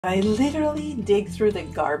I literally dig through the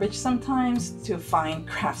garbage sometimes to find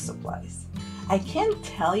craft supplies. I can't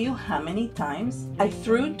tell you how many times I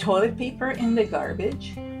threw toilet paper in the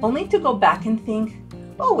garbage, only to go back and think,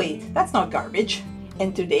 oh wait, that's not garbage.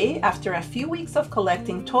 And today, after a few weeks of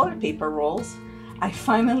collecting toilet paper rolls, I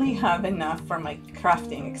finally have enough for my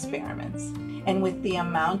crafting experiments. And with the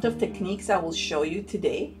amount of techniques I will show you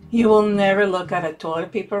today, you will never look at a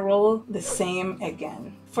toilet paper roll the same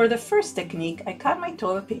again. For the first technique, I cut my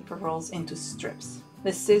toilet paper rolls into strips.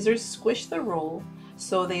 The scissors squish the roll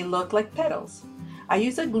so they look like petals. I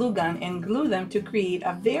use a glue gun and glue them to create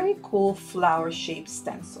a very cool flower-shaped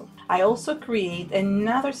stencil. I also create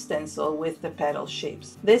another stencil with the petal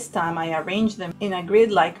shapes. This time I arrange them in a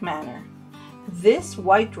grid-like manner. This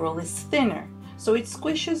white roll is thinner, so it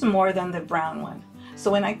squishes more than the brown one. So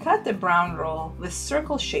when I cut the brown roll, the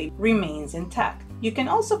circle shape remains intact. You can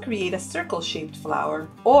also create a circle-shaped flower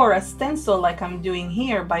or a stencil like I'm doing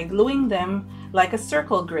here by gluing them like a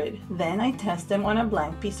circle grid. Then I test them on a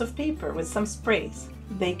blank piece of paper with some sprays.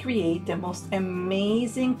 They create the most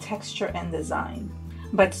amazing texture and design.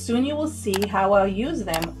 But soon you will see how I'll use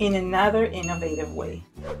them in another innovative way.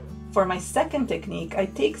 For my second technique, I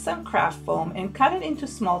take some craft foam and cut it into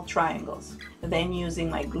small triangles. Then using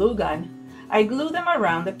my glue gun, I glue them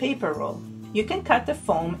around the paper roll. You can cut the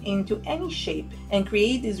foam into any shape and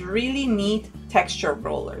create these really neat texture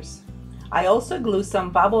rollers. I also glue some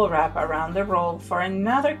bubble wrap around the roll for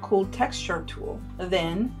another cool texture tool.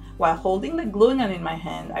 Then, while holding the glue gun in my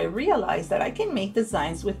hand, I realized that I can make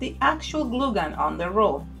designs with the actual glue gun on the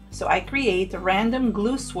roll. So I create random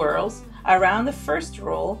glue swirls around the first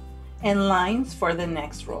roll and lines for the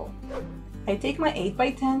next roll. I take my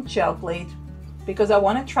 8x10 gel plate because I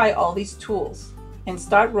want to try all these tools and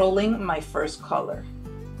start rolling my first color.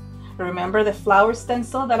 Remember the flower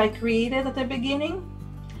stencil that I created at the beginning?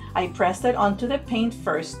 I pressed it onto the paint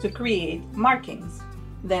first to create markings.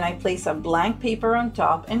 Then I place a blank paper on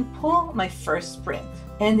top and pull my first print.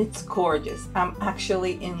 And it's gorgeous. I'm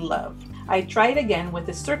actually in love. I tried again with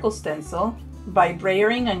the circle stencil by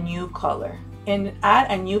brayering a new color and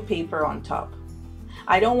add a new paper on top.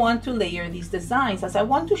 I don't want to layer these designs as I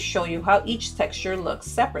want to show you how each texture looks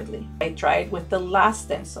separately. I tried with the last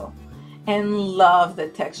stencil and love the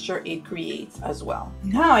texture it creates as well.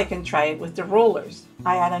 Now I can try it with the rollers.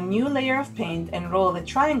 I add a new layer of paint and roll the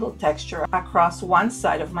triangle texture across one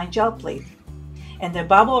side of my gel plate and the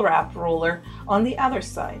bubble wrap roller on the other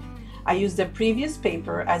side. I used the previous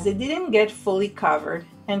paper as it didn't get fully covered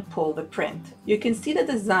and pull the print. You can see the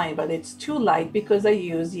design, but it's too light because I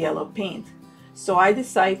use yellow paint. So I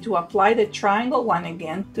decide to apply the triangle one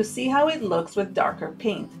again to see how it looks with darker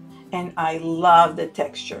paint. And I love the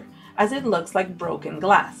texture as it looks like broken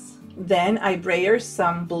glass. Then I brayer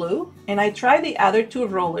some blue and I try the other two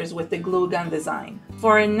rollers with the glue gun design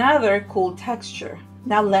for another cool texture.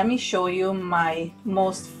 Now let me show you my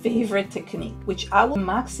most favorite technique, which I will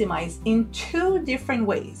maximize in two different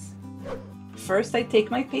ways. First, I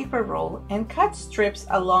take my paper roll and cut strips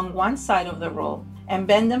along one side of the roll and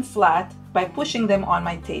bend them flat by pushing them on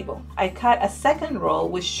my table. I cut a second roll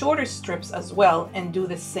with shorter strips as well and do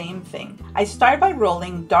the same thing. I start by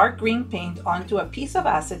rolling dark green paint onto a piece of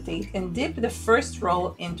acetate and dip the first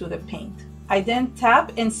roll into the paint. I then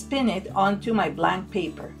tap and spin it onto my blank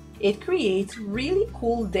paper. It creates really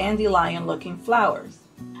cool dandelion looking flowers.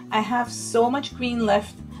 I have so much green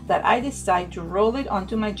left that I decide to roll it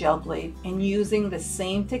onto my gel plate and using the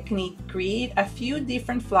same technique create a few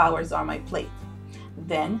different flowers on my plate.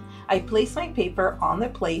 Then I place my paper on the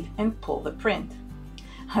plate and pull the print.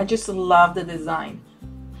 I just love the design,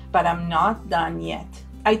 but I'm not done yet.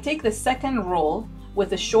 I take the second roll with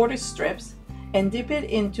the shorter strips and dip it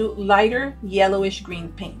into lighter yellowish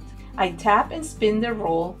green paint. I tap and spin the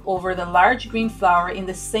roll over the large green flower in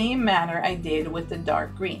the same manner I did with the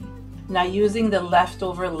dark green. Now using the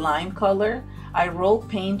leftover lime color, I roll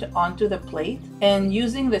paint onto the plate and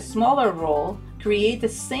using the smaller roll, create the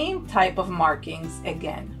same type of markings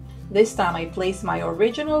again. This time I place my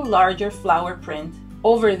original larger flower print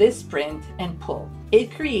over this print and pull.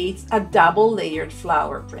 It creates a double layered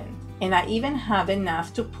flower print. And I even have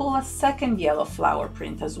enough to pull a second yellow flower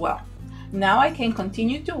print as well. Now I can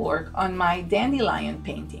continue to work on my dandelion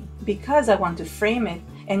painting because I want to frame it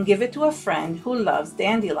and give it to a friend who loves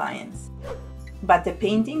dandelions. But the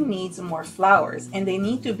painting needs more flowers and they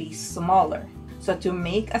need to be smaller. So to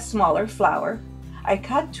make a smaller flower, I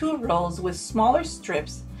cut two rolls with smaller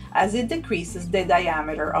strips as it decreases the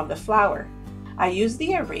diameter of the flower. I use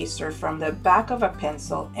the eraser from the back of a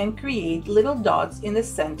pencil and create little dots in the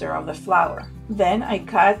center of the flower. Then I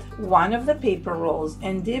cut one of the paper rolls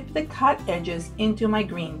and dip the cut edges into my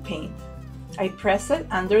green paint. I press it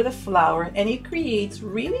under the flower and it creates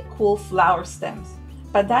really cool flower stems.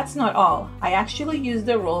 But that's not all. I actually use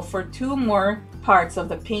the roll for 2 more parts of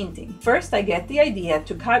the painting. First, I get the idea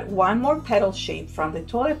to cut 1 more petal shape from the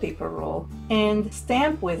toilet paper roll and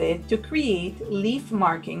stamp with it to create leaf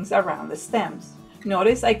markings around the stems.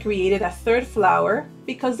 Notice I created a 3rd flower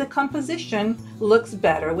because the composition looks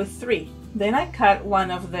better with 3. Then I cut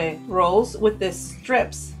one of the rolls with the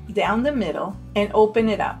strips down the middle and open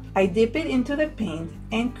it up. I dip it into the paint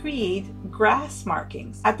and create grass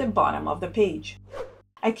markings at the bottom of the page.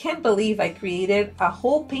 I can't believe I created a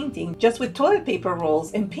whole painting just with toilet paper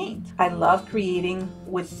rolls and paint. I love creating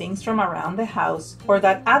with things from around the house or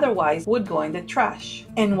that otherwise would go in the trash.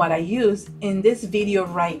 And what I use in this video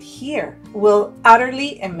right here will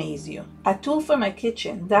utterly amaze you. A tool for my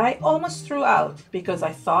kitchen that I almost threw out because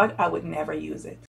I thought I would never use it.